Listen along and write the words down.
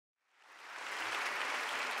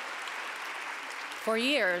For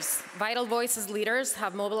years, Vital Voices leaders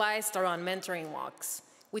have mobilized around mentoring walks,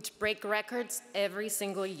 which break records every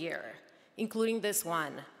single year, including this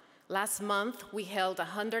one. Last month, we held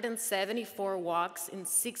 174 walks in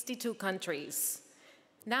 62 countries.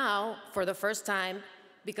 Now, for the first time,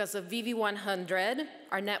 because of VV100,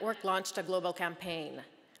 our network launched a global campaign.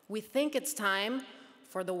 We think it's time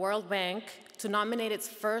for the World Bank to nominate its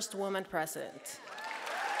first woman president.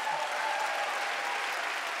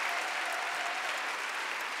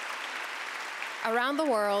 Around the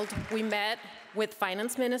world, we met with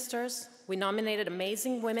finance ministers, we nominated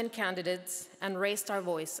amazing women candidates, and raised our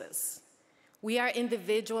voices. We are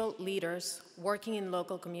individual leaders working in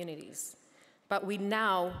local communities, but we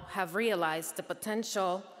now have realized the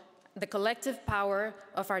potential, the collective power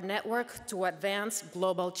of our network to advance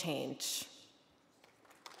global change.